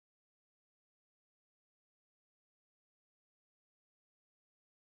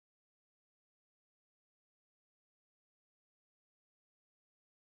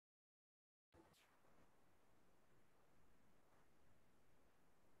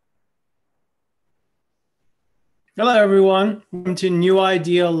Hello, everyone. Welcome to New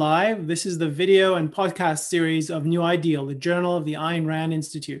Ideal Live. This is the video and podcast series of New Ideal, the journal of the Ayn Rand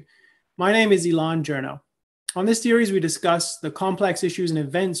Institute. My name is Elan Journo. On this series, we discuss the complex issues and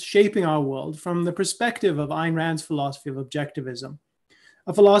events shaping our world from the perspective of Ayn Rand's philosophy of objectivism,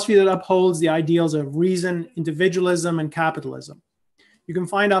 a philosophy that upholds the ideals of reason, individualism, and capitalism. You can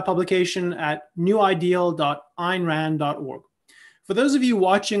find our publication at newideal.aynrand.org. For those of you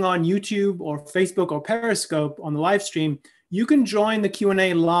watching on YouTube or Facebook or Periscope on the live stream, you can join the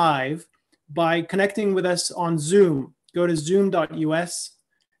Q&A live by connecting with us on Zoom. Go to zoom.us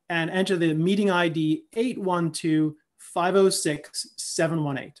and enter the meeting ID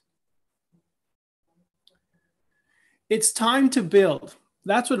 812-506-718. It's time to build.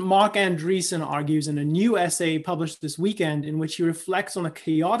 That's what Marc Andreessen argues in a new essay published this weekend, in which he reflects on a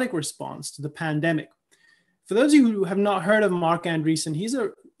chaotic response to the pandemic. For those of you who have not heard of Marc Andreessen, he's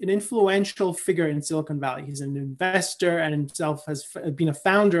an influential figure in Silicon Valley. He's an investor and himself has been a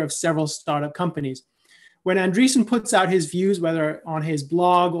founder of several startup companies. When Andreessen puts out his views, whether on his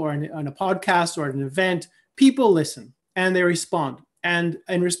blog or on a podcast or at an event, people listen and they respond. And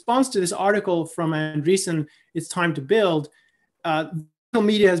in response to this article from Andreessen, It's Time to Build, social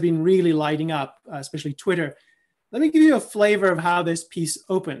media has been really lighting up, especially Twitter. Let me give you a flavor of how this piece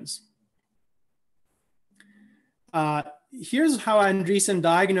opens. Here's how Andreessen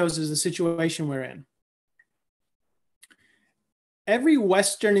diagnoses the situation we're in. Every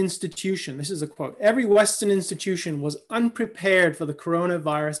Western institution, this is a quote, every Western institution was unprepared for the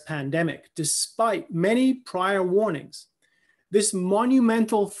coronavirus pandemic, despite many prior warnings. This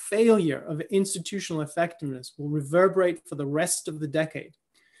monumental failure of institutional effectiveness will reverberate for the rest of the decade.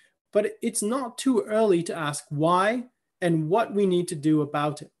 But it's not too early to ask why and what we need to do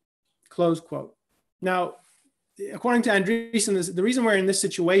about it, close quote. Now, according to Andreessen, the reason we're in this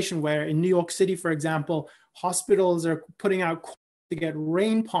situation where in New York City, for example, hospitals are putting out to get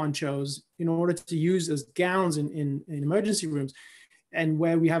rain ponchos in order to use as gowns in emergency rooms, and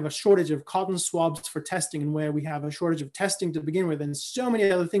where we have a shortage of cotton swabs for testing, and where we have a shortage of testing to begin with, and so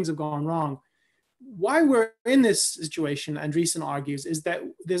many other things have gone wrong. Why we're in this situation, Andreessen argues, is that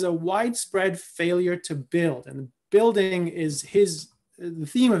there's a widespread failure to build, and building is the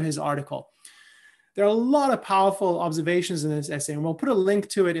theme of his article. There are a lot of powerful observations in this essay, and we'll put a link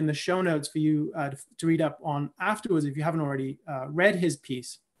to it in the show notes for you to read up on afterwards if you haven't already read his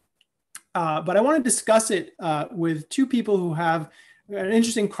piece. But I want to discuss it with two people who have an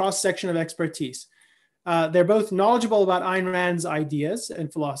interesting cross-section of expertise. They're both knowledgeable about Ayn Rand's ideas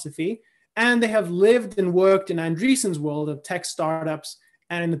and philosophy, and they have lived and worked in Andreessen's world of tech startups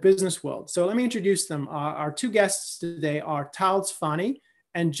and in the business world. So let me introduce them. Our two guests today are Tal Tsfany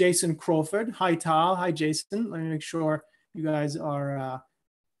and Jason Crawford. Hi, Tal. Hi, Jason. Let me make sure you guys are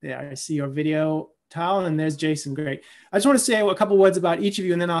there. I see your video, Tal, and there's Jason. Great. I just want to say a couple words about each of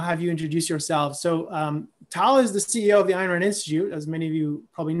you, and then I'll have you introduce yourselves. So Tal is the CEO of the Ayn Rand Institute, as many of you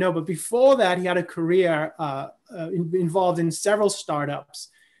probably know. But before that, he had a career involved in several startups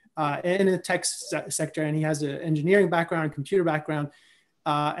in the tech sector, and he has an engineering background, and computer background.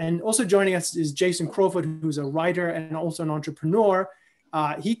 And also joining us is Jason Crawford, who's a writer and also an entrepreneur.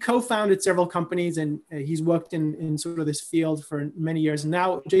 He co-founded several companies, and he's worked in sort of this field for many years. And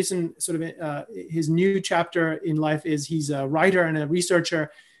now Jason, sort of his new chapter in life is he's a writer and a researcher,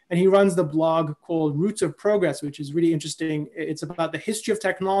 and he runs the blog called Roots of Progress, which is really interesting. It's about the history of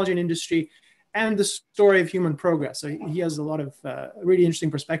technology and industry and the story of human progress. So he has a lot of really interesting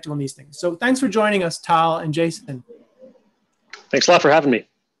perspective on these things. So thanks for joining us, Tal and Jason. Thanks a lot for having me.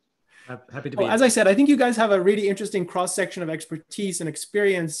 Happy to be here. As I said, I think you guys have a really interesting cross-section of expertise and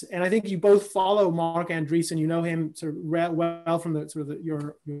experience, and I think you both follow Marc Andreessen. You know him sort of well from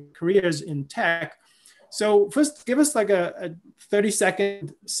your careers in tech. So first, give us like a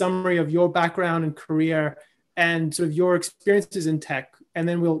 30-second summary of your background and career and sort of your experiences in tech, and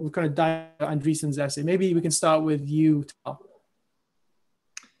then we'll kind of dive into Andreessen's essay. Maybe we can start with you, Tal.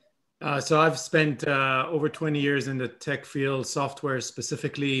 So I've spent over 20 years in the tech field, software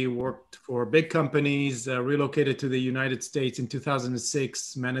specifically, worked for big companies, relocated to the United States in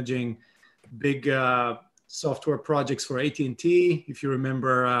 2006, managing big software projects for AT&T. If you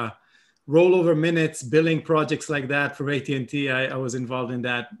remember rollover minutes, billing projects like that for AT&T, I was involved in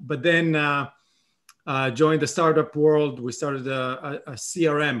that. But then joined the startup world. We started a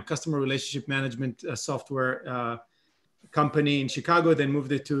CRM, customer relationship management software company in Chicago, then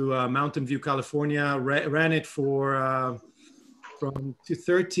moved it to Mountain View, California, ran it for from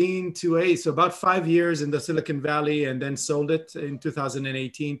 2013 to 2018, so about 5 years in the Silicon Valley, and then sold it in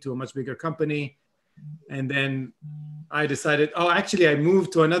 2018 to a much bigger company. And then I decided, oh, actually, I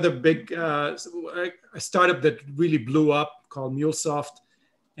moved to another big a startup that really blew up called MuleSoft,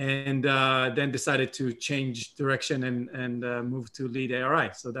 and then decided to change direction and move to lead ARI.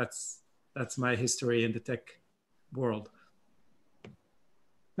 So that's my history in the tech world.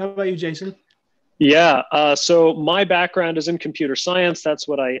 How about you, Jason? Yeah, so my background is in computer science. That's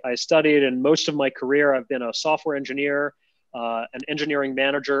what I studied, and most of my career I've been a software engineer, an engineering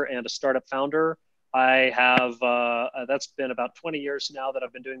manager, and a startup founder. I have, that's been about 20 years now that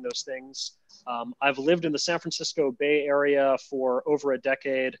I've been doing those things. I've lived in the San Francisco Bay Area for over a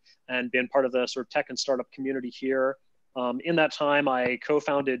decade and been part of the sort of tech and startup community here. In that time, I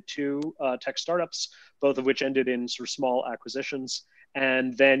co-founded two tech startups, both of which ended in sort of small acquisitions.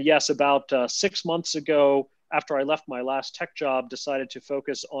 And then, yes, about 6 months ago, after I left my last tech job, decided to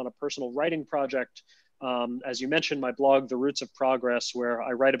focus on a personal writing project. As you mentioned, my blog, The Roots of Progress, where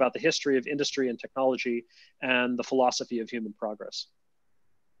I write about the history of industry and technology and the philosophy of human progress.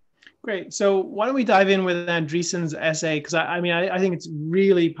 Great. So why don't we dive in with Andreessen's essay? Because I think it's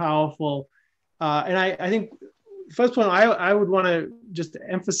really powerful. And I think first one I would want to just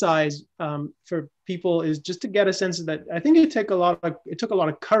emphasize for people is just to get a sense of that. I think it took a lot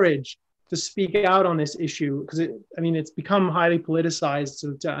of courage to speak out on this issue, because it's become highly politicized,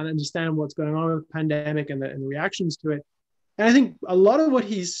 so to understand what's going on with the pandemic and the reactions to it. And I think a lot of what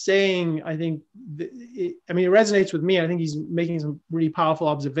he's saying, it resonates with me. I think he's making some really powerful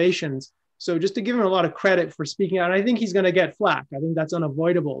observations. So just to give him a lot of credit for speaking out, I think he's going to get flack. I think that's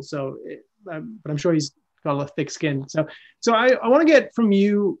unavoidable. But I'm sure he's got a thick skin. So I want to get from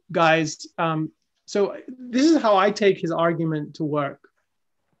you guys. So this is how I take his argument to work,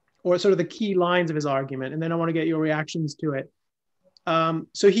 or sort of the key lines of his argument, and then I want to get your reactions to it.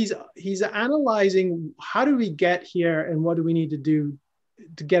 So he's analyzing, how did we get here and what do we need to do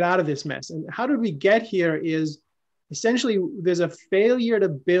to get out of this mess? And how did we get here is essentially there's a failure to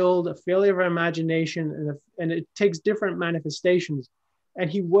build, a failure of imagination, and it takes different manifestations.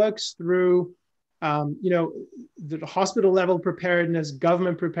 And he works through the hospital level preparedness,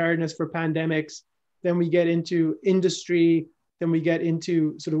 government preparedness for pandemics. Then we get into industry. Then we get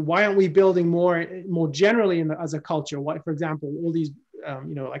into sort of why aren't we building more generally as a culture? Why, for example, all these,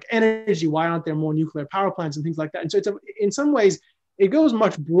 like energy, why aren't there more nuclear power plants and things like that? And so in some ways, it goes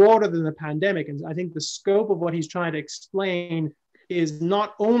much broader than the pandemic. And I think the scope of what he's trying to explain is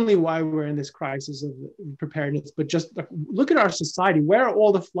not only why we're in this crisis of preparedness, but just look at our society. Where are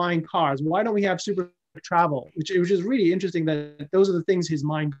all the flying cars? Why don't we have super travel? Which is really interesting that those are the things his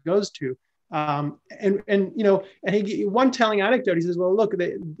mind goes to. One telling anecdote, he says, well, look,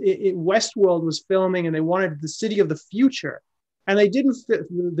 Westworld was filming and they wanted the city of the future, and they didn't fit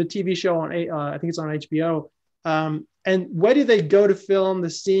the TV show on, I think it's on HBO. And where did they go to film the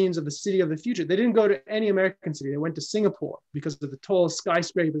scenes of the city of the future? They didn't go to any American city. They went to Singapore because of the tall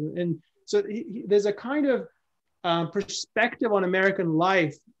skyscrapers. And so there's a kind of perspective on American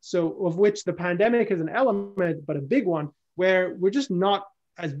life, so of which the pandemic is an element, but a big one, where we're just not,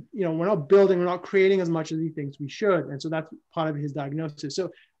 as we're not building, we're not creating as much as he thinks we should. And so that's part of his diagnosis. So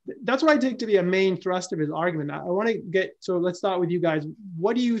that's what I take to be a main thrust of his argument. I want to so let's start with you guys.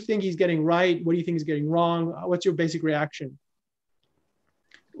 What do you think he's getting right? What do you think he's getting wrong? What's your basic reaction?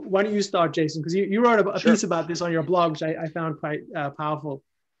 Why don't you start, Jason? Because you wrote a piece about this on your blog, which I found quite powerful.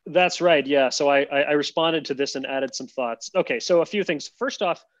 That's right. Yeah. So I responded to this and added some thoughts. Okay. So a few things. First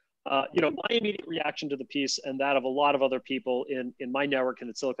off, my immediate reaction to the piece and that of a lot of other people in my network in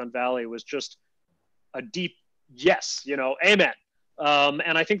the Silicon Valley was just a deep yes, amen.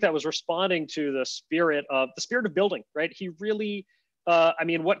 And I think that was responding to the spirit of building, right? He really,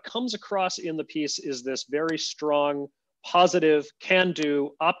 what comes across in the piece is this very strong, positive,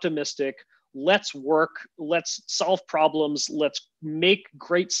 can-do, optimistic, let's work, let's solve problems, let's make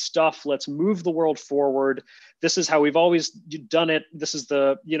great stuff, let's move the world forward. This is how we've always done it. This is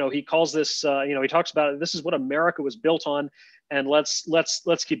he calls this, he talks about it. This is what America was built on, and let's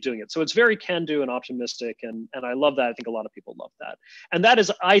keep doing it. So it's very can-do and optimistic, and I love that. I think a lot of people love that. And that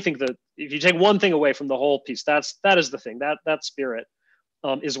is, I think, that if you take one thing away from the whole piece, that is the thing. That spirit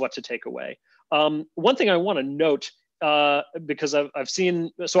is what to take away. One thing I want to note, because I've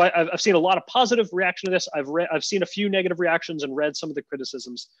seen a lot of positive reaction to this. I've seen a few negative reactions and read some of the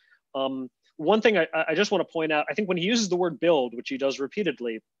criticisms. One thing I just want to point out, I think when he uses the word build, which he does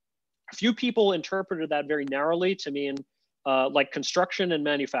repeatedly, a few people interpreted that very narrowly to mean like construction and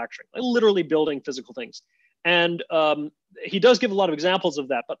manufacturing, like literally building physical things. And he does give a lot of examples of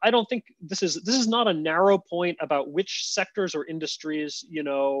that, but I don't think this is not a narrow point about which sectors or industries,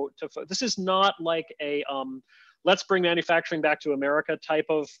 this is not like a let's bring manufacturing back to America type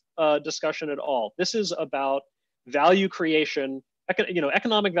of discussion at all. This is about value creation,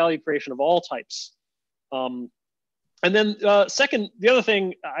 economic value creation of all types. And then second, the other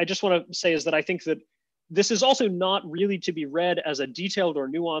thing I just want to say is that I think that this is also not really to be read as a detailed or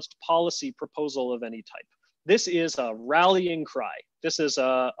nuanced policy proposal of any type. This is a rallying cry. This is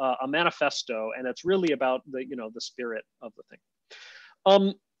a manifesto, and it's really about the spirit of the thing.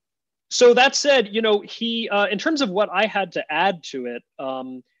 So that said, he in terms of what I had to add to it,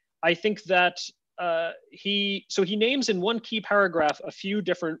 I think that he names in one key paragraph a few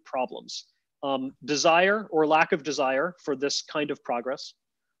different problems. Desire or lack of desire for this kind of progress.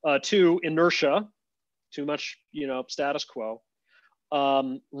 Two, inertia, too much, status quo.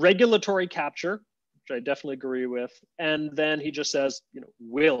 Regulatory capture, which I definitely agree with. And then he just says,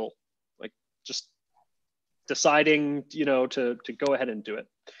 will, like just deciding, to go ahead and do it.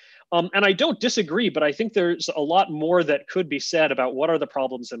 And I don't disagree, but I think there's a lot more that could be said about what are the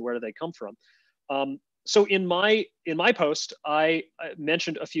problems and where do they come from. So in my post, I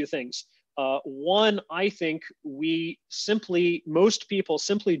mentioned a few things. One, I think most people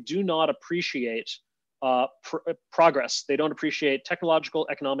simply do not appreciate progress. They don't appreciate technological,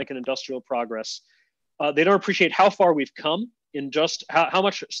 economic, and industrial progress. They don't appreciate how far we've come in just how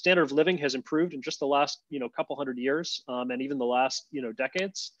much standard of living has improved in just the last couple hundred years, and even the last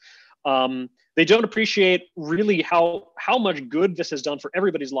decades. They don't appreciate really how much good this has done for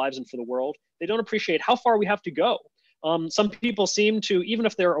everybody's lives and for the world. They don't appreciate how far we have to go. Some people seem to, even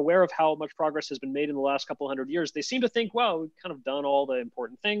if they're aware of how much progress has been made in the last couple hundred years, they seem to think, well, we've kind of done all the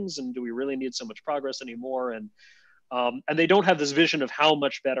important things, and do we really need so much progress anymore? And they don't have this vision of how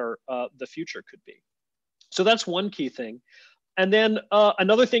much better the future could be. So that's one key thing. And then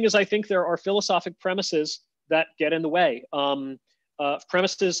another thing is I think there are philosophic premises that get in the way.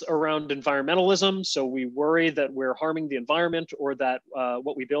 Premises around environmentalism. So we worry that we're harming the environment or that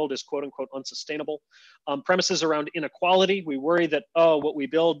what we build is quote unquote unsustainable. Premises around inequality. We worry that, what we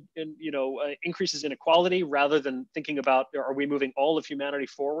build increases inequality rather than thinking about, are we moving all of humanity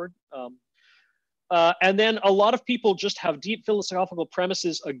forward? And then a lot of people just have deep philosophical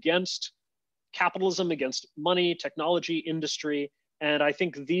premises against capitalism, against money, technology, industry. And I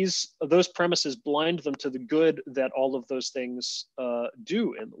think those premises blind them to the good that all of those things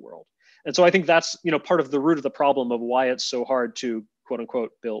do in the world. And so I think that's part of the root of the problem of why it's so hard to quote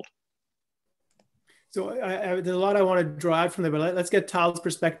unquote build. So there's a lot I want to draw out from there, but let's get Tal's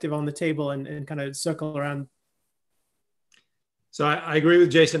perspective on the table and kind of circle around. So I agree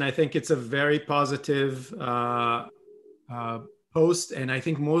with Jason. I think it's a very positive post, and I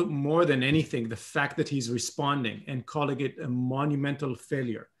think more than anything, the fact that he's responding and calling it a monumental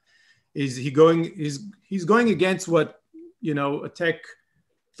failure is he's going against what tech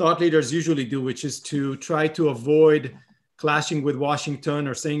thought leaders usually do, which is to try to avoid clashing with Washington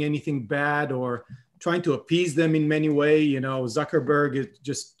or saying anything bad or trying to appease them in many ways. Zuckerberg,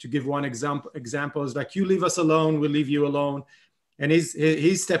 just to give one example, is like, you leave us alone, we'll leave you alone. And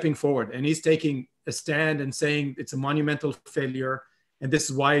he's stepping forward and he's taking a stand and saying it's a monumental failure and this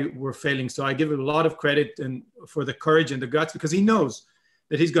is why we're failing. So I give him a lot of credit and for the courage and the guts, because he knows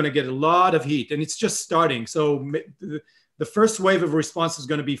that he's going to get a lot of heat and it's just starting. So the first wave of response is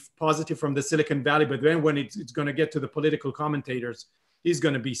going to be positive from the Silicon Valley, but then when it's going to get to the political commentators, he's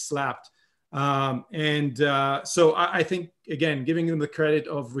going to be slapped. So I think, again, giving him the credit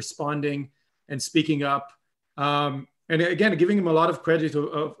of responding and speaking up. And again, giving him a lot of credit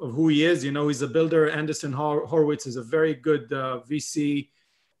of who he is. He's a builder. Andreessen Horowitz is a very good VC.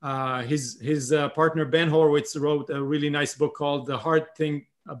 His partner, Ben Horowitz, wrote a really nice book called The Hard Thing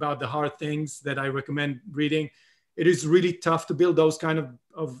About the Hard Things that I recommend reading. It is really tough to build those kind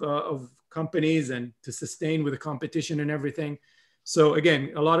of companies and to sustain with the competition and everything. So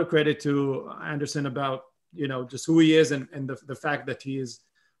again, a lot of credit to Andreessen about, just who he is and the fact that he is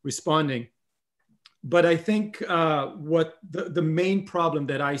responding. But I think what the main problem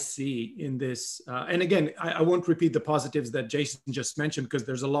that I see in this, and again, I won't repeat the positives that Jason just mentioned, because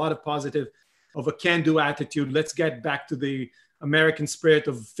there's a lot of positive of a can-do attitude. Let's get back to the American spirit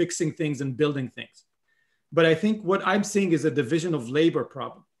of fixing things and building things. But I think what I'm seeing is a division of labor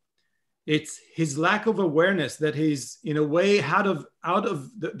problem. It's his lack of awareness that he's, in a way, out of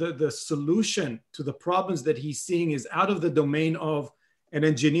the solution to the problems that he's seeing is out of the domain of an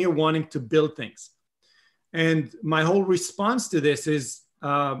engineer wanting to build things. And my whole response to this is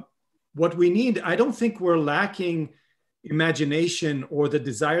what we need. I don't think we're lacking imagination or the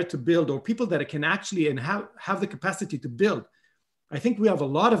desire to build or people that can actually and have the capacity to build. I think we have a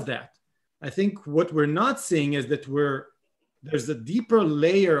lot of that. I think what we're not seeing is that there's a deeper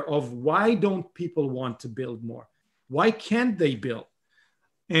layer of why don't people want to build more? Why can't they build?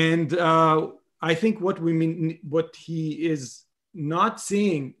 And I think what he is not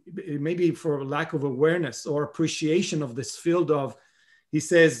seeing, maybe for lack of awareness or appreciation of this field of, he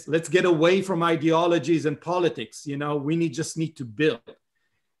says, let's get away from ideologies and politics. We just need to build.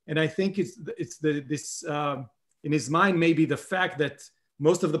 And I think it's this in his mind, maybe the fact that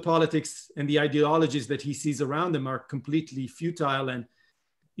most of the politics and the ideologies that he sees around him are completely futile and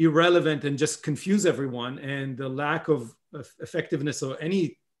irrelevant and just confuse everyone, and the lack of effectiveness of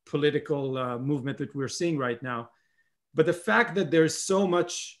any political movement that we're seeing right now. But the fact that there's so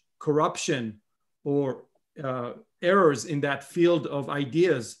much corruption or errors in that field of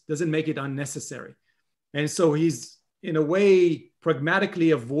ideas doesn't make it unnecessary. And so he's, in a way,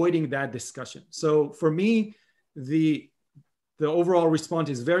 pragmatically avoiding that discussion. So for me, the overall response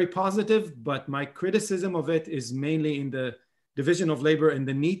is very positive, but my criticism of it is mainly in the division of labor and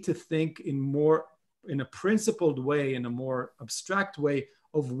the need to think in a principled way, in a more abstract way,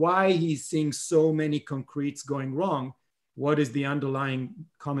 of why he's seeing so many concretes going wrong. What is the underlying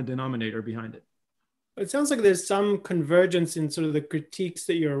common denominator behind it? It sounds like there's some convergence in sort of the critiques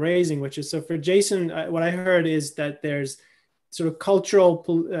that you're raising, which is, so for Jason, what I heard is that there's sort of cultural,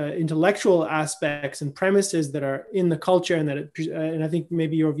 intellectual aspects and premises that are in the culture, and and I think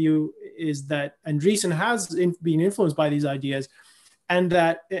maybe your view is that Andreessen has been influenced by these ideas, and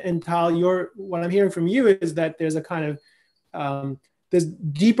Tal, what I'm hearing from you is that there's a kind of there's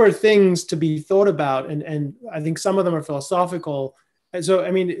deeper things to be thought about, and I think some of them are philosophical. And so,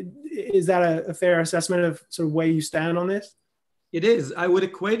 I mean, is that a fair assessment of sort of where you stand on this? It is. I would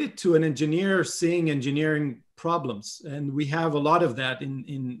equate it to an engineer seeing engineering problems, and we have a lot of that in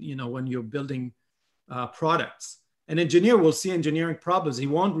when you're building products. An engineer will see engineering problems. He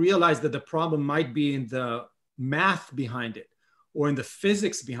won't realize that the problem might be in the math behind it, or in the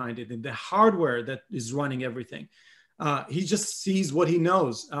physics behind it, in the hardware that is running everything. He just sees what he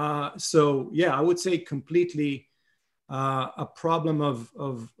knows. So yeah, I would say completely a problem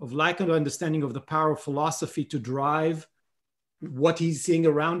of lack of understanding of the power of philosophy to drive what he's seeing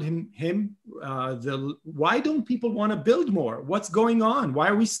around him. Why don't people want to build more? What's going on? Why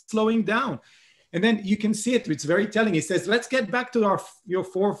are we slowing down? And then you can see it. It's very telling. He says, let's get back to your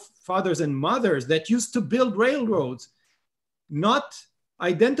forefathers and mothers that used to build railroads, not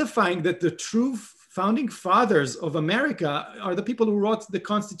identifying that the true founding fathers of America are the people who wrote the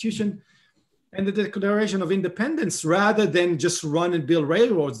Constitution and the Declaration of Independence, rather than just run and build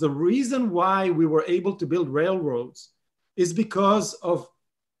railroads. The reason why we were able to build railroads is because of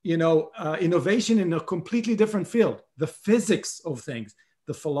innovation in a completely different field, the physics of things,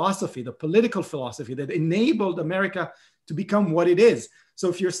 the philosophy, the political philosophy that enabled America to become what it is. So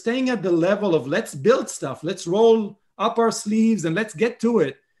if you're staying at the level of let's build stuff, let's roll up our sleeves and let's get to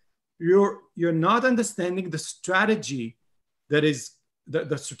it, you're not understanding the strategy that is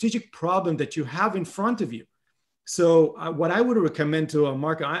the strategic problem that you have in front of you. So what I would recommend to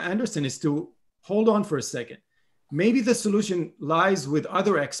Marc Andreessen is to hold on for a second. Maybe the solution lies with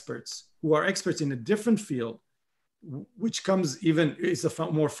other experts who are experts in a different field, which is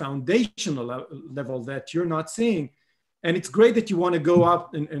a more foundational level that you're not seeing. And it's great that you want to go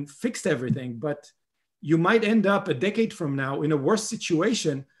up and fix everything, but you might end up a decade from now in a worse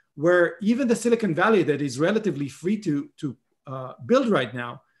situation where even the Silicon Valley that is relatively free to build right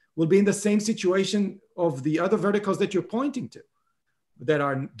now will be in the same situation of the other verticals that you're pointing to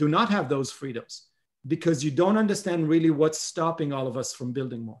that do not have those freedoms, because you don't understand really what's stopping all of us from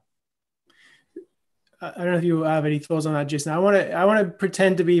building more. I don't know if you have any thoughts on that, Jason. I want to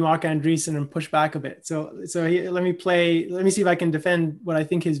pretend to be Marc Andreessen and push back a bit. So let me see if I can defend what I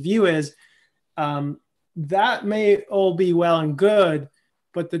think his view is. That may all be well and good,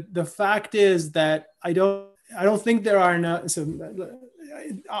 but the fact is that I don't think there are enough. So,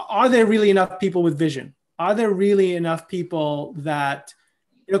 are there really enough people with vision? Are there really enough people that,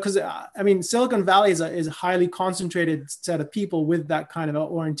 because I mean, Silicon Valley is a highly concentrated set of people with that kind of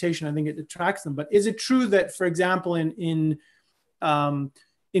orientation. I think it attracts them. But is it true that, for example, in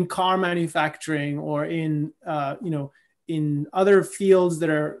car manufacturing or in other fields that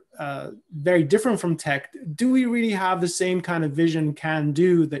are very different from tech, do we really have the same kind of vision can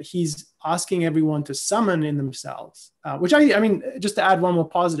do that he's asking everyone to summon in themselves? Which I mean, just to add one more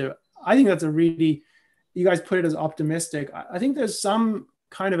positive, I think that's you guys put it as optimistic. I think there's some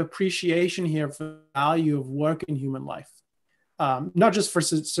kind of appreciation here for the value of work in human life, not just for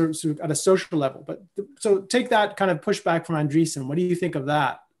at a social level, but so take that kind of pushback from Andreessen. What do you think of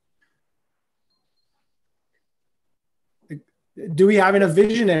that? Do we have enough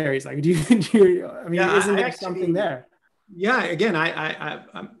visionaries? Like, isn't there something there? Yeah, again,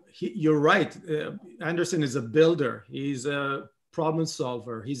 you're right. Andreessen is a builder. He's problem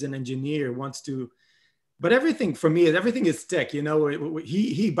solver. He's an engineer, wants to, but everything for me, everything is tech. You know,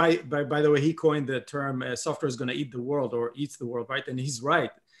 he by the way, he coined the term software is going to eat the world or eats the world, right? And he's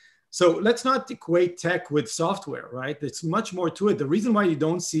right. So let's not equate tech with software, right? It's much more to it. The reason why you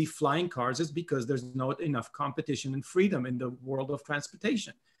don't see flying cars is because there's not enough competition and freedom in the world of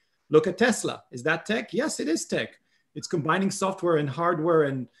transportation. Look at Tesla. Is that tech? Yes, it is tech. It's combining software and hardware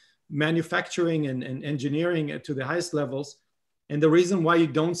and manufacturing and engineering to the highest levels. And the reason why you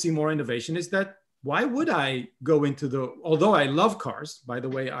don't see more innovation is that why would I go into although I love cars, by the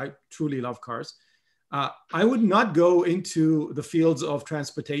way, I truly love cars, I would not go into the fields of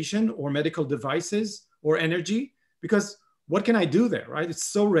transportation or medical devices or energy, because what can I do there, right? It's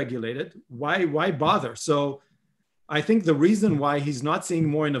so regulated. Why bother? So I think the reason why he's not seeing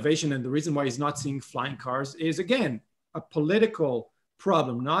more innovation and the reason why he's not seeing flying cars is, again, a political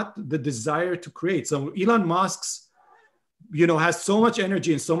problem, not the desire to create. So Elon Musk's, has so much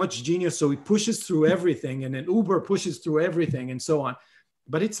energy and so much genius, so he pushes through everything, and then Uber pushes through everything and so on.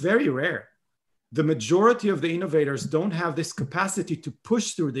 But it's very rare. The majority of the innovators don't have this capacity to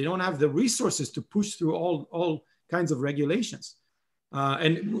push through. They don't have the resources to push through all kinds of regulations.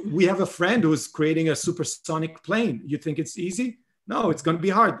 And we have a friend who's creating a supersonic plane. You think it's easy? No, it's going to be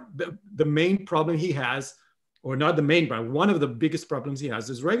hard. The main problem he has, or not the main problem, one of the biggest problems he has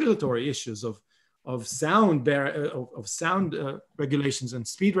is regulatory issues of sound regulations and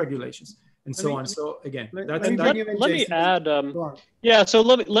speed regulations and so on. So again, let me add. So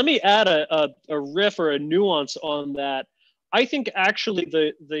let me add a riff or a nuance on that. I think actually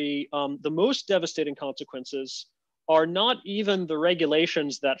the most devastating consequences are not even the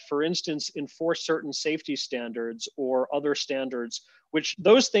regulations that, for instance, enforce certain safety standards or other standards, which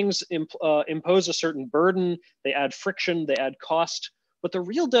those things impose a certain burden, they add friction, they add cost. But the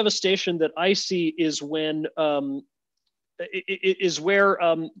real devastation that I see is when where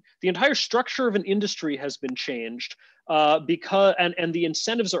the entire structure of an industry has been changed because the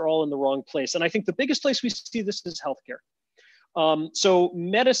incentives are all in the wrong place. And I think the biggest place we see this is healthcare. So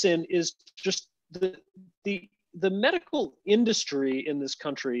medicine is just the medical industry in this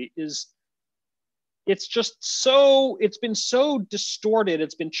country it's been so distorted.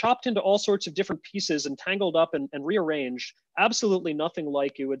 It's been chopped into all sorts of different pieces and tangled up and rearranged. Absolutely nothing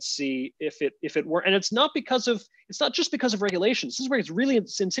like you would see if it were. And it's not just because of regulations. This is where it's really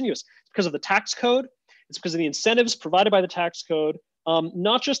insidious. It's because of the tax code. It's because of the incentives provided by the tax code.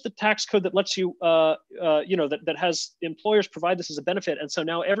 Not just the tax code that lets you, that has employers provide this as a benefit. And so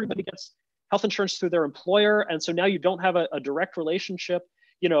now everybody gets health insurance through their employer. And so now you don't have a direct relationship.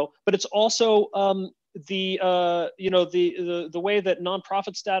 But it's also the way that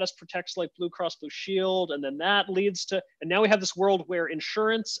nonprofit status protects like Blue Cross Blue Shield, and then that leads to, and now we have this world where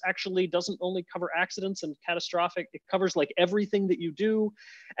insurance actually doesn't only cover accidents and catastrophic, it covers like everything that you do.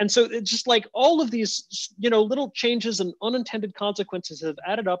 And so it's just like all of these, little changes and unintended consequences have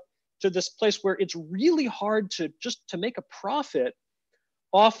added up to this place where it's really hard to make a profit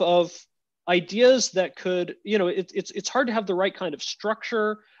off of ideas that could, it's hard to have the right kind of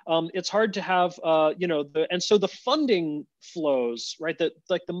structure. It's hard to have, and so the funding flows, right? That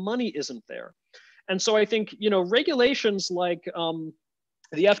like the money isn't there. And so I think, regulations like the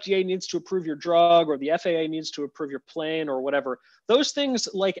FDA needs to approve your drug, or the FAA needs to approve your plane, or whatever. Those things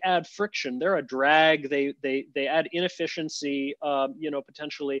like add friction. They're a drag. They add inefficiency,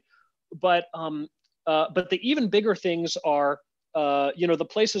 potentially. But the even bigger things are, the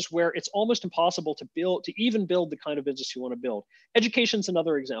places where it's almost impossible to even build the kind of business you want to build. Education's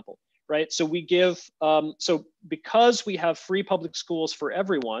another example, right? So we give, because we have free public schools for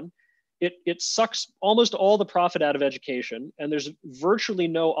everyone, it sucks almost all the profit out of education, and there's virtually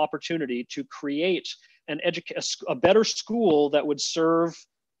no opportunity to create a better school that would serve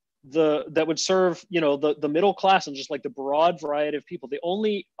the middle class and just like the broad variety of people. The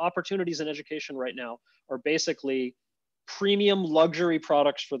only opportunities in education right now are basically premium luxury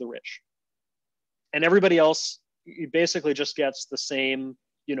products for the rich, and everybody else basically just gets the same,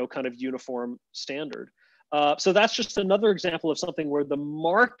 kind of uniform standard. So that's just another example of something where the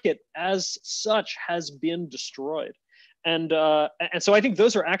market as such has been destroyed. And so I think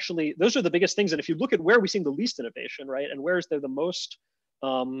those are the biggest things. And if you look at where we're seeing the least innovation, right, and where is there the most,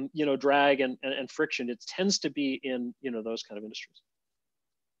 drag and friction, it tends to be in, those kind of industries.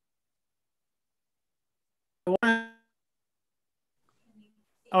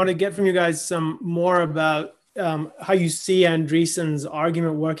 I want to get from you guys some more about how you see Andreessen's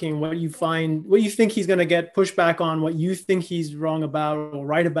argument working, what you think he's going to get pushback on, what you think he's wrong about or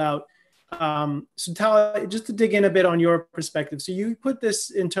right about. So Tal, just to dig in a bit on your perspective. So you put this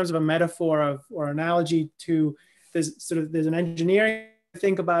in terms of a metaphor or analogy to there's an engineering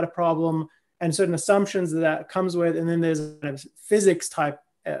think about a problem and certain assumptions that comes with, and then there's a physics type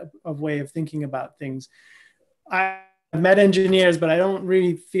of way of thinking about things. I've met engineers, but I don't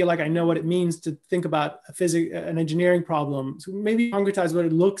really feel like I know what it means to think about an engineering problem. So maybe concretize what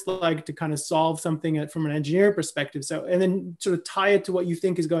it looks like to kind of solve something from an engineering perspective. So, and then sort of tie it to what you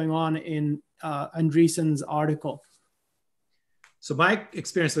think is going on in Andreessen's article. So my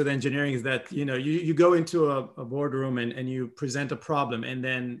experience with engineering is that, you go into a boardroom and you present a problem, and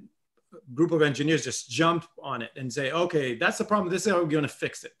then a group of engineers just jump on it and say, okay, that's the problem. This is how we're going to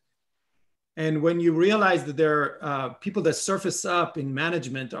fix it. And when you realize that there are people that surface up in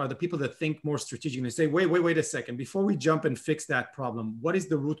management are the people that think more strategically. They say, wait a second. Before we jump and fix that problem, what is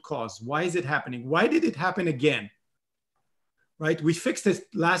the root cause? Why is it happening? Why did it happen again? Right? We fixed it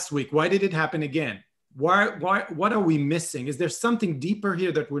last week. Why did it happen again? What are we missing? Is there something deeper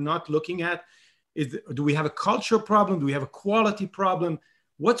here that we're not looking at? Do we have a culture problem? Do we have a quality problem?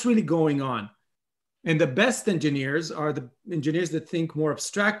 What's really going on? And the best engineers are the engineers that think more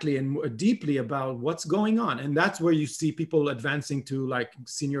abstractly and more deeply about what's going on. And that's where you see people advancing to like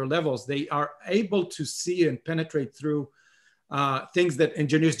senior levels. They are able to see and penetrate through things that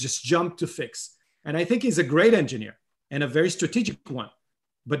engineers just jump to fix. And I think he's a great engineer and a very strategic one,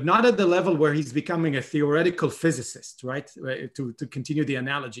 but not at the level where he's becoming a theoretical physicist, right? To continue the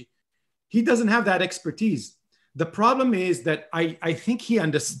analogy. He doesn't have that expertise. The problem is that I think he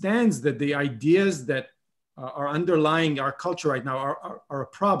understands that the ideas that are underlying our culture right now are a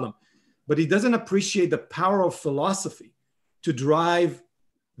problem, but he doesn't appreciate the power of philosophy to drive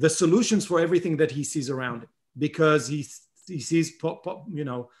the solutions for everything that he sees around him, because he sees,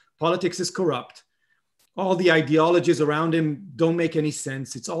 politics is corrupt. All the ideologies around him don't make any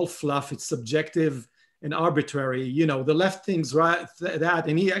sense. It's all fluff. It's subjective and arbitrary. The left thinks that,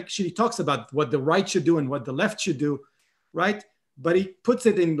 and he actually talks about what the right should do and what the left should do, right? But he puts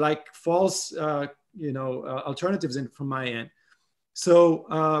it in like false, alternatives from my end.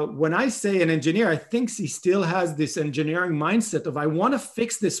 So when I say an engineer, I think he still has this engineering mindset of, I want to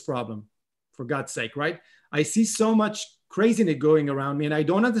fix this problem, for God's sake, right? I see so much craziness going around me, and I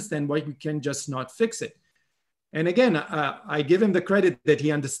don't understand why we can just not fix it. And again, I give him the credit that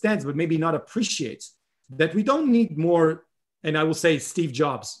he understands, but maybe not appreciates that we don't need more. And I will say Steve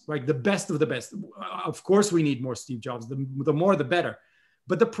Jobs, right? The best of the best. Of course, we need more Steve Jobs. The more, the better.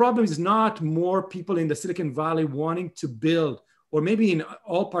 But the problem is not more people in the Silicon Valley wanting to build, or maybe in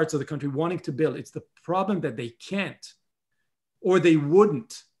all parts of the country wanting to build. It's the problem that they can't, or they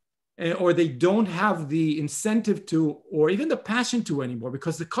wouldn't, or they don't have the incentive to, or even the passion to anymore,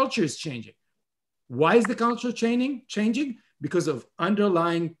 because the culture is changing. Why is the culture changing? Because of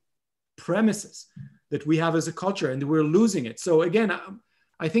underlying premises that we have as a culture, and we're losing it. So again,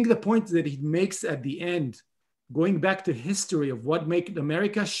 I think the point that he makes at the end, going back to history of what made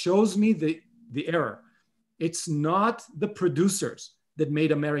America, shows me the error. It's not the producers that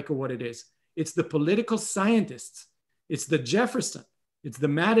made America what it is. It's the political scientists. It's the Jefferson. It's the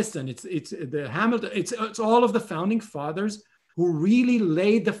Madison. It's the Hamilton. It's all of the founding fathers who really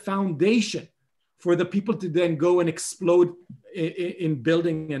laid the foundation for the people to then go and explode in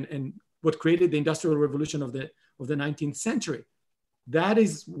building and what created the Industrial Revolution of the 19th century. That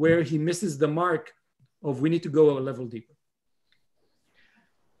is where he misses the mark of, we need to go a level deeper.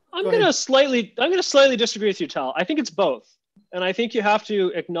 I'm going to slightly disagree with you, Tal. I think it's both, and I think you have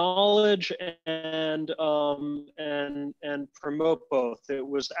to acknowledge and promote both. It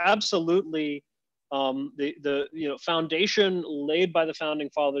was absolutely the foundation laid by the founding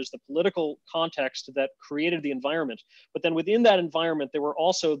fathers, the political context that created the environment. But then within that environment, there were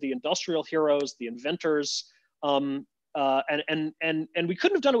also the industrial heroes, the inventors, and we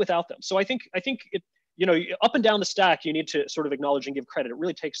couldn't have done it without them. So I think it, up and down the stack, you need to sort of acknowledge and give credit. It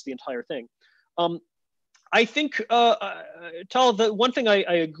really takes the entire thing. I think, Tal, the one thing I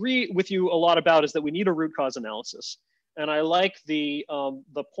agree with you a lot about is that we need a root cause analysis. And I like the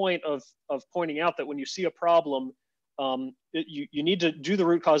point of pointing out that when you see a problem, you need to do the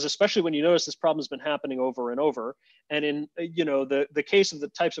root cause, especially when you notice this problem has been happening over and over. And in the case of the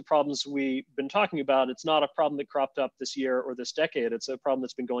types of problems we've been talking about, it's not a problem that cropped up this year or this decade. It's a problem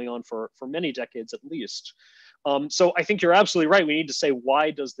that's been going on for many decades at least. So I think you're absolutely right. We need to say,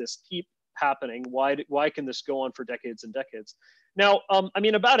 why does this keep happening? Why can this go on for decades and decades? Now,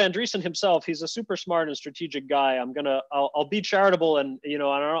 about Andreessen himself, he's a super smart and strategic guy. I'll be charitable, and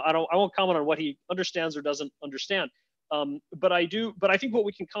I won't comment on what he understands or doesn't understand. But I think what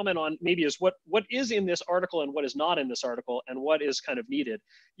we can comment on maybe is what is in this article and what is not in this article, and what is kind of needed.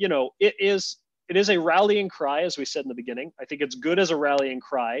 It is a rallying cry, as we said in the beginning. I think it's good as a rallying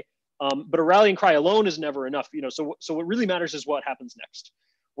cry. But a rallying cry alone is never enough. So what really matters is what happens next.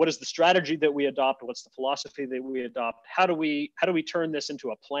 What is the strategy that we adopt? What's the philosophy that we adopt? How do we turn this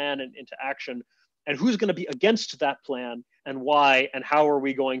into a plan and into action? And who's going to be against that plan, and why? And how are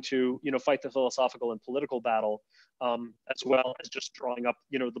we going to fight the philosophical and political battle, as well as just drawing up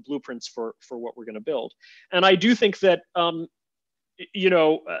the blueprints for what we're going to build? And I do think that some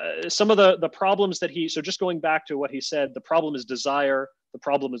of the problems that so just going back to what he said, the problem is desire, the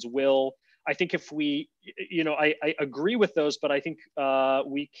problem is will. I think if we, I agree with those, but I think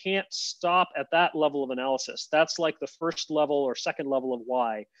we can't stop at that level of analysis. That's like the first level or second level of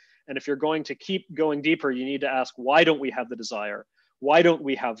why. And if you're going to keep going deeper, you need to ask, why don't we have the desire? Why don't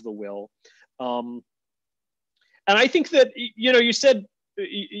we have the will? And I think that, you said,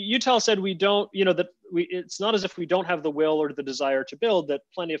 Tal said we don't, it's not as if we don't have the will or the desire to build, that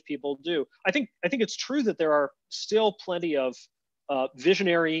plenty of people do. I think it's true that there are still plenty of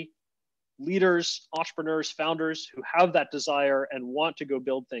visionary leaders, entrepreneurs, founders who have that desire and want to go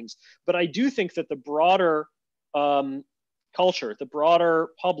build things. But I do think that the broader culture, the broader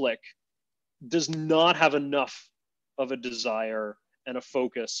public, does not have enough of a desire and a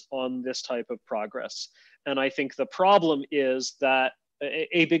focus on this type of progress. And I think the problem is that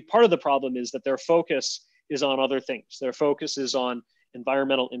a big part of the problem is that their focus is on other things. Their focus is on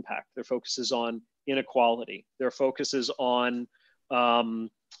environmental impact. Their focus is on inequality. Their focus is on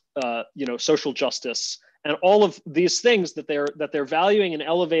social justice, and all of these things that they're valuing and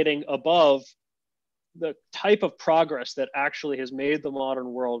elevating above the type of progress that actually has made the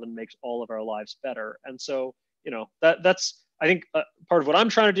modern world and makes all of our lives better. And so, that's I think part of what I'm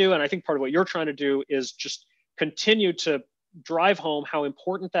trying to do, and I think part of what you're trying to do, is just continue to drive home how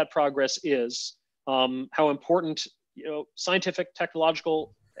important that progress is, how important scientific,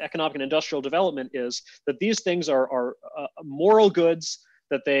 technological, economic, and industrial development is. That these things are moral goods.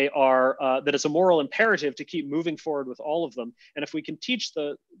 That they are that it's a moral imperative to keep moving forward with all of them. And if we can teach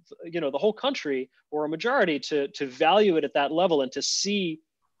the whole country or a majority to value it at that level, and to see,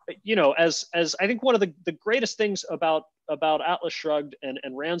 as I think one of the greatest things about Atlas Shrugged and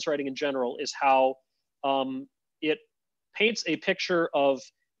Rand's writing in general is how it paints a picture of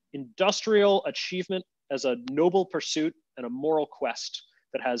industrial achievement as a noble pursuit and a moral quest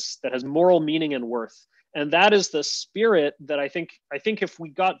that has moral meaning and worth. And that is the spirit that I think if we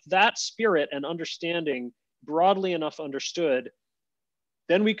got that spirit and understanding broadly enough understood,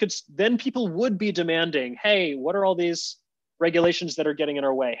 then people would be demanding, hey, what are all these regulations that are getting in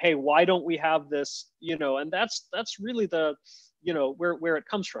our way? Hey, why don't we have this? And that's really the, where it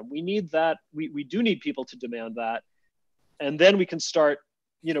comes from. We need that. We do need people to demand that. And then we can start,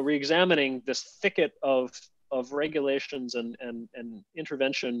 re-examining this thicket of regulations and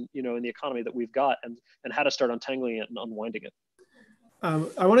intervention, in the economy that we've got, and how to start untangling it and unwinding it.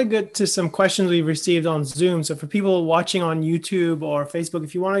 I want to get to some questions we've received on Zoom. So for people watching on YouTube or Facebook,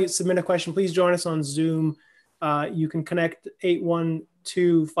 if you want to submit a question, please join us on Zoom. You can connect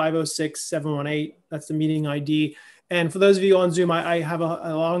 812-506-718. That's the meeting ID. And for those of you on Zoom, I have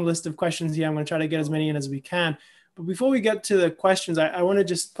a long list of questions here. I'm going to try to get as many in as we can. But before we get to the questions, I want to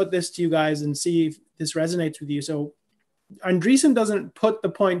just put this to you guys and see if this resonates with you. So Andreessen doesn't put the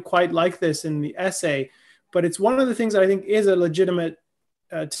point quite like this in the essay, but it's one of the things that I think is a legitimate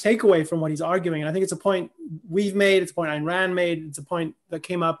takeaway from what he's arguing. And I think it's a point we've made, it's a point Ayn Rand made, it's a point that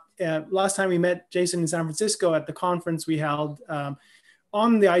came up last time we met Jason in San Francisco at the conference we held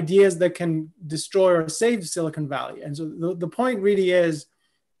on the ideas that can destroy or save Silicon Valley. And so the point really is,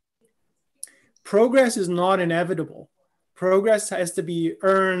 progress is not inevitable. Progress has to be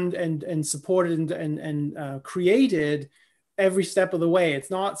earned and supported and created every step of the way. It's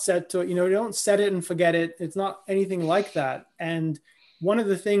not set to, you don't set it and forget it. It's not anything like that. And one of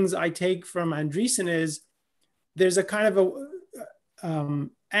the things I take from Andreessen is there's a kind of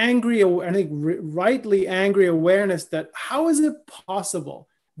angry, I think rightly angry awareness that how is it possible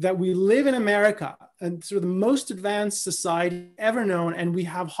that we live in America, and sort of the most advanced society ever known, and we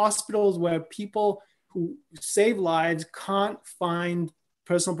have hospitals where people who save lives can't find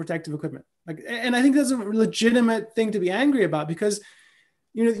personal protective equipment. And I think that's a legitimate thing to be angry about, because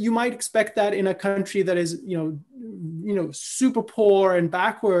you might expect that in a country that is super poor and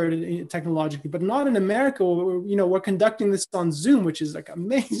backward technologically, but not in America. Where, we're conducting this on Zoom, which is like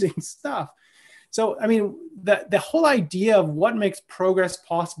amazing stuff. So, I mean, the whole idea of what makes progress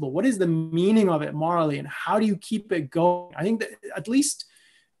possible, what is the meaning of it morally, and how do you keep it going? I think that at least,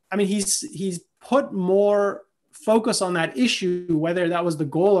 I mean, he's put more focus on that issue, whether that was the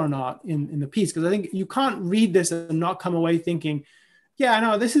goal or not in the piece. Because I think you can't read this and not come away thinking, yeah,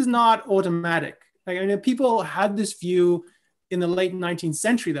 no, this is not automatic. Like, I mean, people had this view in the late 19th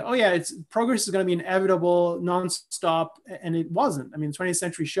century that, oh yeah, progress is going to be inevitable, nonstop, and it wasn't. I mean, the 20th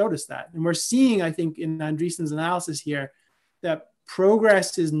century showed us that. And we're seeing, I think, in Andreessen's analysis here, that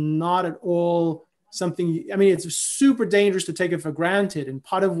progress is not at all something, I mean, it's super dangerous to take it for granted. And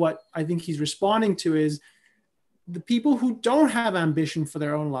part of what I think he's responding to is the people who don't have ambition for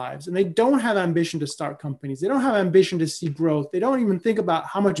their own lives, and they don't have ambition to start companies, they don't have ambition to see growth, they don't even think about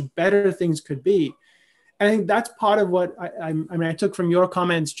how much better things could be. And I think that's part of what I took from your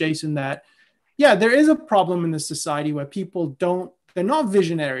comments, Jason, that, yeah, there is a problem in the society where people they're not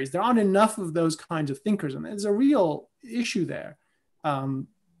visionaries. There aren't enough of those kinds of thinkers. And there's a real issue there.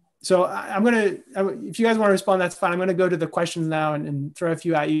 So I'm going to, if you guys want to respond, that's fine. I'm going to go to the questions now and throw a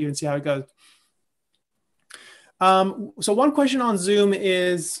few at you and see how it goes. So one question on Zoom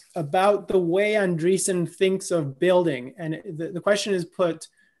is about the way Andreessen thinks of building. And the question is put,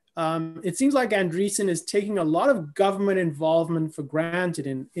 it seems like Andreessen is taking a lot of government involvement for granted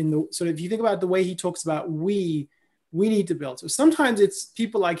in the sort of, if you think about the way he talks about we need to build. So sometimes it's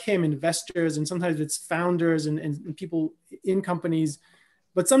people like him, investors, and sometimes it's founders and people in companies,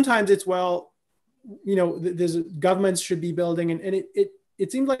 but sometimes it's, well, you know, there's governments should be building, and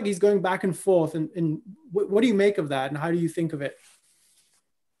it seems like he's going back and forth. And what do you make of that, and how do you think of it?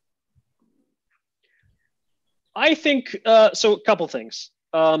 I think so. A couple things.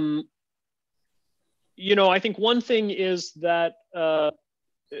 You know, I think one thing is that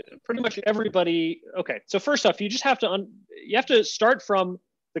pretty much everybody. Okay, so first off, you just have to start from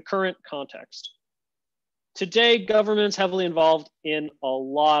the current context. Today, government's heavily involved in a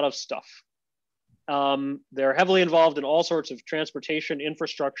lot of stuff. They're heavily involved in all sorts of transportation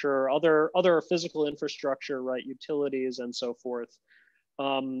infrastructure, other physical infrastructure, right, utilities and so forth.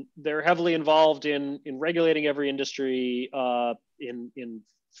 They're heavily involved in regulating every industry, in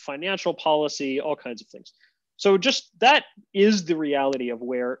financial policy, all kinds of things. So just that is the reality of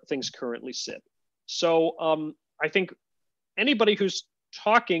where things currently sit. So I think anybody who's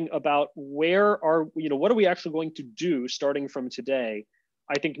talking about what are we actually going to do starting from today,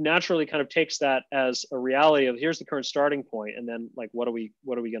 I think naturally kind of takes that as a reality of here's the current starting point, and then like what are we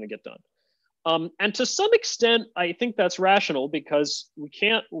going to get done? And to some extent, I think that's rational because we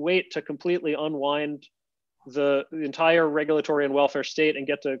can't wait to completely unwind the entire regulatory and welfare state and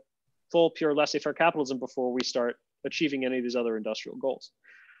get to full, pure, laissez-faire capitalism before we start achieving any of these other industrial goals.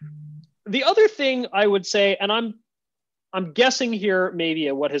 The other thing I would say, and I'm guessing here maybe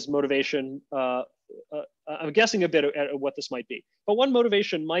at what his motivation, I'm guessing a bit at what this might be, but one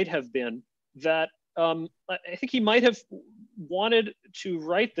motivation might have been that I think he might have wanted to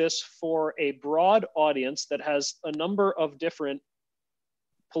write this for a broad audience that has a number of different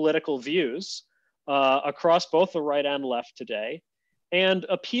political views across both the right and left today, and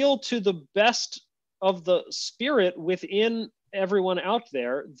appeal to the best of the spirit within everyone out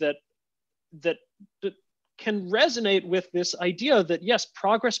there that can resonate with this idea that yes,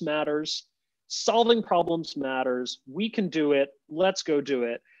 progress matters, solving problems matters, we can do it, let's go do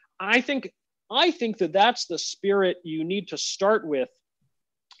it. I think that that's the spirit you need to start with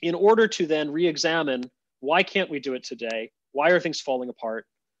in order to then re-examine why can't we do it today? Why are things falling apart?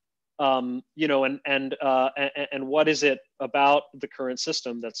 You know, and what is it about the current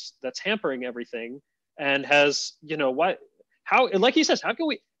system that's hampering everything and has, you know, how, like he says, how can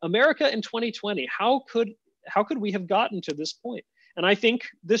we, America in 2020, how could we have gotten to this point? And I think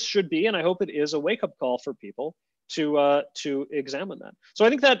this should be, and I hope it is, a wake-up call for people to examine that. So I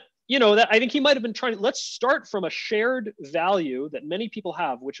think that, you know, that I think he might have been trying, let's start from a shared value that many people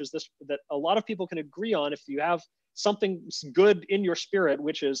have, which is this, that a lot of people can agree on if you have something good in your spirit,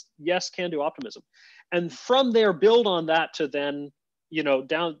 which is yes, can-do optimism. And from there, build on that to then, you know,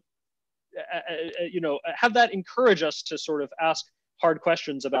 have that encourage us to sort of ask hard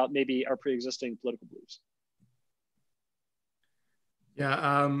questions about maybe our pre-existing political beliefs.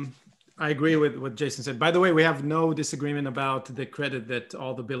 Yeah, I agree with what Jason said. By the way, we have no disagreement about the credit that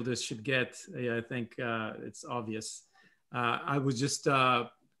all the builders should get. I think it's obvious. I was just,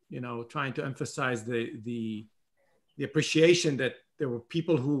 trying to emphasize the appreciation that there were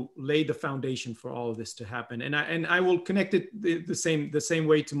people who laid the foundation for all of this to happen. And I will connect it the same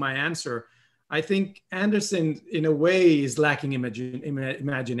way to my answer. I think Andreessen, in a way, is lacking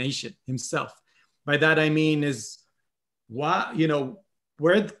imagination himself. By that I mean is, why, you know,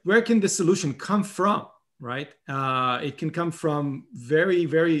 where can the solution come from, right? It can come from very,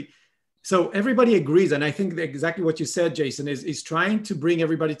 very, so everybody agrees. And I think that exactly what you said, Jason, is trying to bring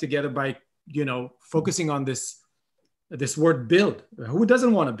everybody together by, you know, focusing on this word build. Who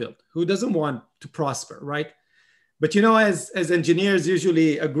doesn't want to build? Who doesn't want to prosper, right? But, you know, as engineers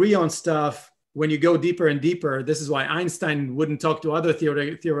usually agree on stuff, when you go deeper and deeper, this is why Einstein wouldn't talk to other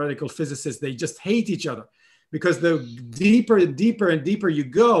theoretical physicists. They just hate each other, because the deeper and deeper and deeper you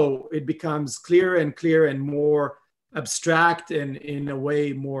go, it becomes clearer and clearer and more abstract and in a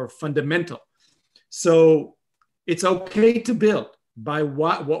way more fundamental. So it's okay to build. By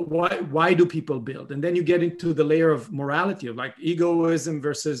why do people build? And then you get into the layer of morality, of like egoism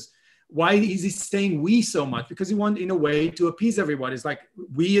versus, why is he saying we so much? Because he wants, in a way, to appease everybody. It's like,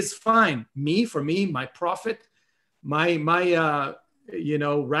 we is fine. Me, for me, my profit, my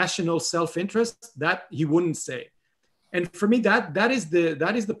rational self-interest, that he wouldn't say. And for me, that is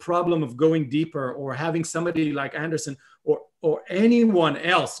the problem of going deeper, or having somebody like Andreessen or anyone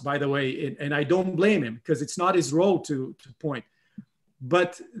else, by the way, and I don't blame him, because it's not his role to point.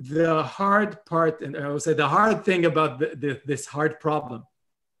 But the hard part, and I would say the hard thing about this hard problem,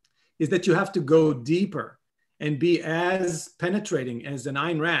 is that you have to go deeper and be as penetrating as an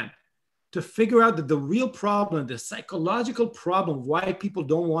Ayn Rand to figure out that the real problem, the psychological problem of why people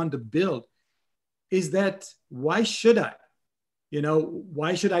don't want to build, is that, why should I?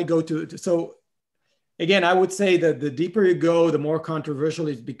 Why should I go to so again, I would say that the deeper you go, the more controversial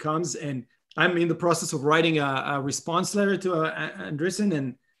it becomes. And I'm in the process of writing a response letter to Andreessen,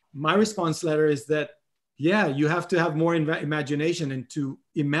 and my response letter is that, yeah, you have to have more imagination, and to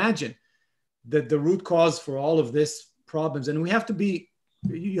imagine that the root cause for all of these problems. And you have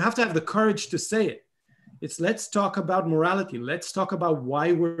to have the courage to say it. Let's talk about morality. Let's talk about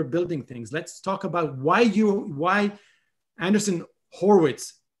why we're building things. Let's talk about why Andreessen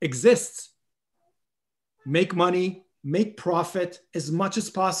Horowitz exists. Make money, make profit as much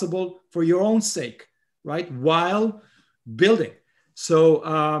as possible for your own sake, right? While building. So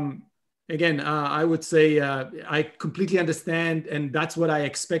again, I would say I completely understand, and that's what I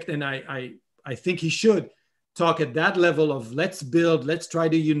expect. And I think he should talk at that level of, let's build, let's try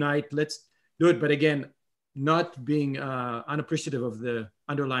to unite, let's do it. But again, not being unappreciative of the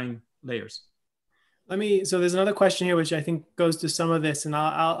underlying layers. So there's another question here, which I think goes to some of this, and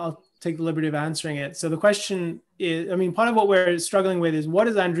I'll take the liberty of answering it. So the question is, part of what we're struggling with is, what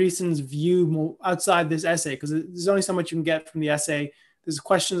is Andreessen's view more outside this essay? Because there's only so much you can get from the essay. There's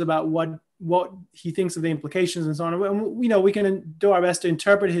questions about what he thinks of the implications and so on. And, we can do our best to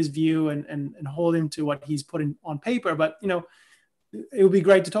interpret his view and hold him to what he's put on paper. But, it would be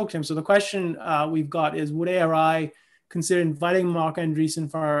great to talk to him. So the question we've got is, would ARI consider inviting Marc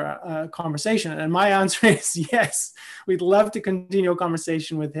Andreessen for a conversation? And my answer is yes. We'd love to continue a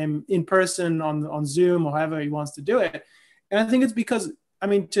conversation with him in person, on Zoom, or however he wants to do it. And I think it's because,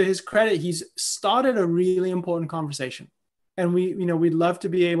 to his credit, he's started a really important conversation. And we'd love to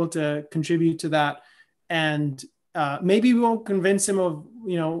be able to contribute to that. And maybe we won't convince him of,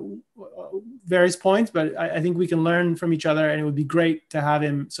 various points, but I think we can learn from each other, and it would be great to have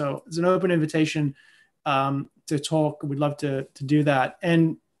him. So it's an open invitation to talk. We'd love to do that.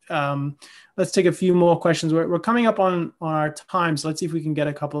 And let's take a few more questions. We're coming up on our time, so let's see if we can get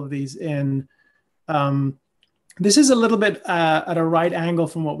a couple of these in. This is a little bit at a right angle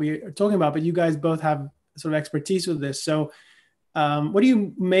from what we are talking about, but you guys both have sort of expertise with this. So what do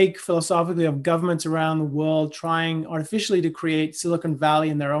you make philosophically of governments around the world trying artificially to create Silicon Valley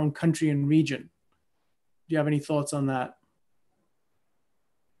in their own country and region? Do you have any thoughts on that?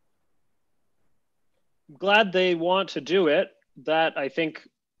 I'm glad they want to do it. That, I think,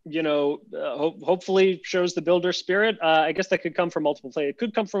 hopefully shows the builder spirit. I guess that could come from multiple places. It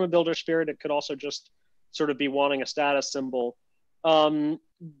could come from a builder spirit. It could also just sort of be wanting a status symbol. I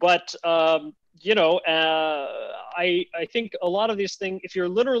think a lot of these things, if you're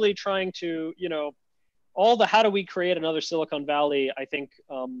literally trying to, how do we create another Silicon Valley, I think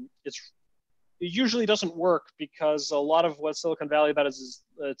it usually doesn't work, because a lot of what Silicon Valley about is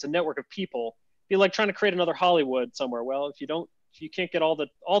it's a network of people. Be like trying to create another Hollywood somewhere. Well, if you can't get all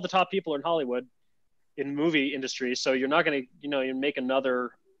the top people in Hollywood, in movie industry, so you're not going to, you make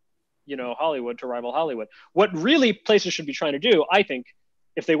another, Hollywood to rival Hollywood. What really places should be trying to do, I think,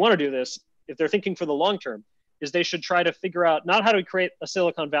 if they want to do this, if they're thinking for the long term, is they should try to figure out not how do we create a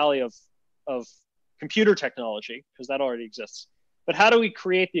Silicon Valley of computer technology, because that already exists, but how do we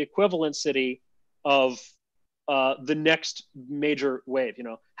create the equivalent city of the next major wave?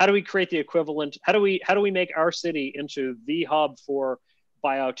 How do we create the equivalent? How do we make our city into the hub for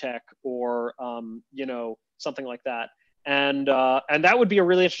biotech or something like that? And that would be a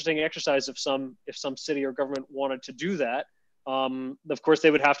really interesting exercise if some city or government wanted to do that. Of course, they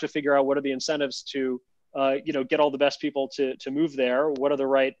would have to figure out what are the incentives to get all the best people to move there. What are the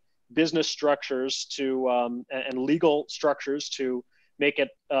right business structures and legal structures to make it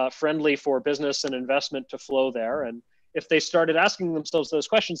friendly for business and investment to flow there? And if they started asking themselves those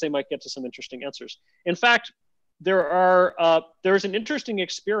questions, they might get to some interesting answers. In fact, there's an interesting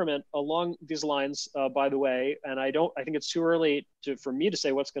experiment along these lines, by the way, and I think it's too early for me to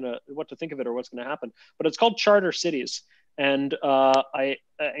say what to think of it or what's going to happen, but it's called Charter Cities. And I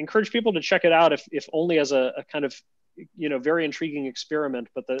encourage people to check it out, if only as a kind of, very intriguing experiment.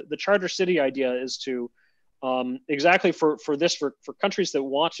 But the Charter City idea is to exactly for countries that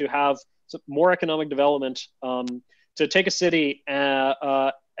want to have more economic development, to take a city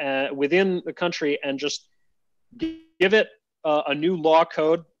within the country and just give it a new law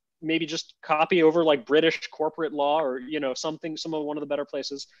code, maybe just copy over like British corporate law or some of one of the better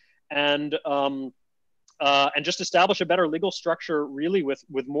places, and just establish a better legal structure, really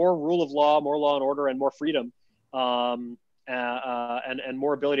with more rule of law, more law and order, and more freedom, and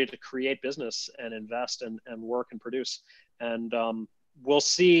more ability to create business and invest and work and produce. And we'll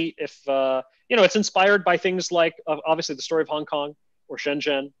see if it's inspired by things like obviously the story of Hong Kong or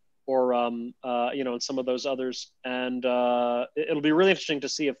Shenzhen, or and some of those others. And it'll be really interesting to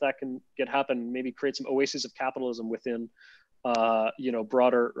see if that can happen, maybe create some oases of capitalism within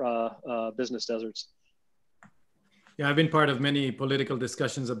broader business deserts. Yeah, I've been part of many political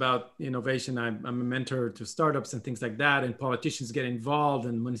discussions about innovation. I'm a mentor to startups and things like that, and politicians get involved,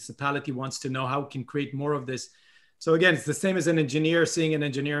 and municipality wants to know how we can create more of this. So again, it's the same as an engineer seeing an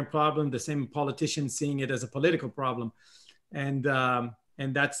engineering problem, the same politician seeing it as a political problem. And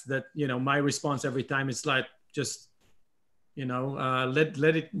that's my response every time is like, just,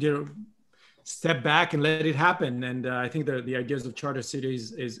 let it, step back and let it happen. And I think the ideas of charter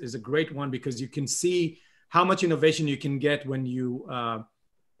cities is a great one, because you can see how much innovation you can get when you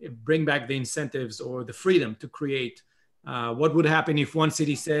bring back the incentives or the freedom to create. What would happen if one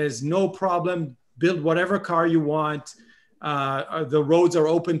city says, no problem, build whatever car you want. The roads are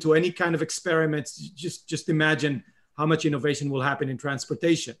open to any kind of experiments. Just imagine how much innovation will happen in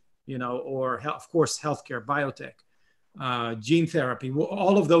transportation, or of course, healthcare, biotech, gene therapy,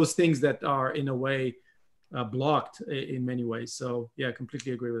 all of those things that are in a way blocked in many ways. So yeah, I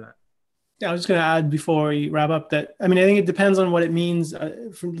completely agree with that. Yeah, I was just going to add before we wrap up that, I think it depends on what it means,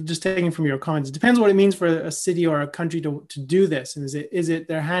 from just taking from your comments, it depends what it means for a city or a country to do this. And is it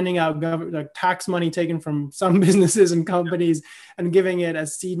they're handing out tax money taken from some businesses and companies and giving it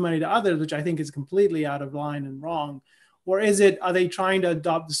as seed money to others, which I think is completely out of line and wrong? Or are they trying to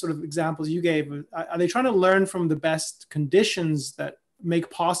adopt the sort of examples you gave? Are they trying to learn from the best conditions that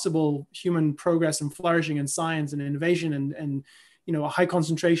make possible human progress and flourishing and science and innovation and a high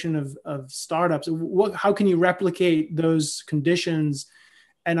concentration of startups? How can you replicate those conditions?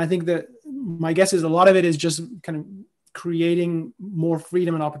 And I think that my guess is a lot of it is just kind of creating more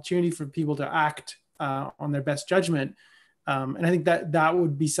freedom and opportunity for people to act on their best judgment. And I think that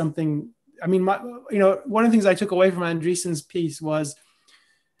would be something. One of the things I took away from Andreessen's piece was,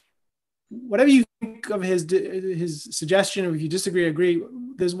 whatever you think of his suggestion, or if you disagree or agree,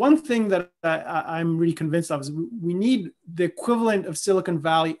 there's one thing that I'm really convinced of is we need the equivalent of Silicon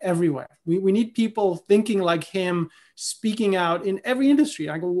Valley everywhere. We need people thinking like him, speaking out in every industry.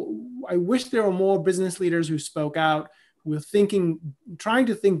 I wish there were more business leaders who spoke out, who were trying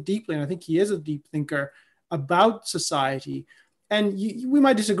to think deeply, and I think he is a deep thinker, about society. And we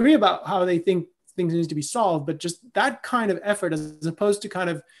might disagree about how they think things need to be solved, but just that kind of effort, as opposed to kind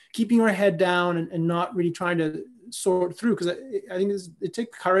of keeping your head down and not really trying to sort through, because I think it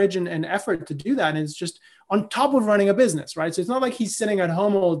takes courage and effort to do that. And it's just on top of running a business, right? So it's not like he's sitting at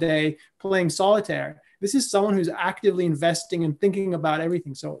home all day playing solitaire. This is someone who's actively investing and thinking about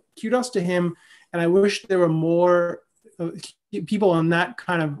everything. So kudos to him. And I wish there were more people on that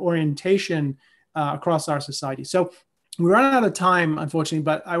kind of orientation across our society. So we run out of time, unfortunately,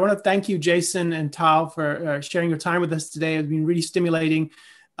 but I want to thank you, Jason and Tal, for sharing your time with us today. It's been really stimulating.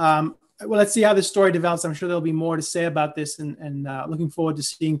 Well, let's see how this story develops. I'm sure there'll be more to say about this, and looking forward to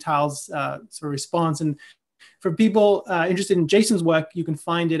seeing Tal's sort of response. And for people interested in Jason's work, you can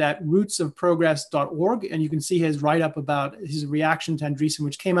find it at rootsofprogress.org, and you can see his write-up about his reaction to Andreessen,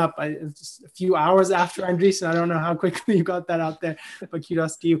 which came up just a few hours after Andreessen. I don't know how quickly you got that out there, but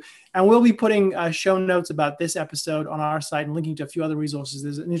kudos to you. And we'll be putting show notes about this episode on our site and linking to a few other resources.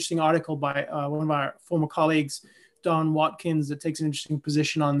 There's an interesting article by one of our former colleagues, Don Watkins, that takes an interesting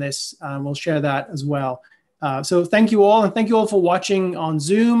position on this. We'll share that as well. So thank you all, and thank you all for watching on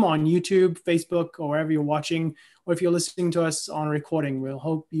Zoom, on YouTube, Facebook, or wherever you're watching, or if you're listening to us on a recording. We'll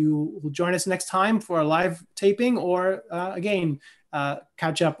hope you will join us next time for a live taping, or again,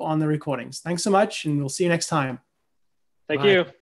 catch up on the recordings. Thanks so much, and we'll see you next time. Thank you.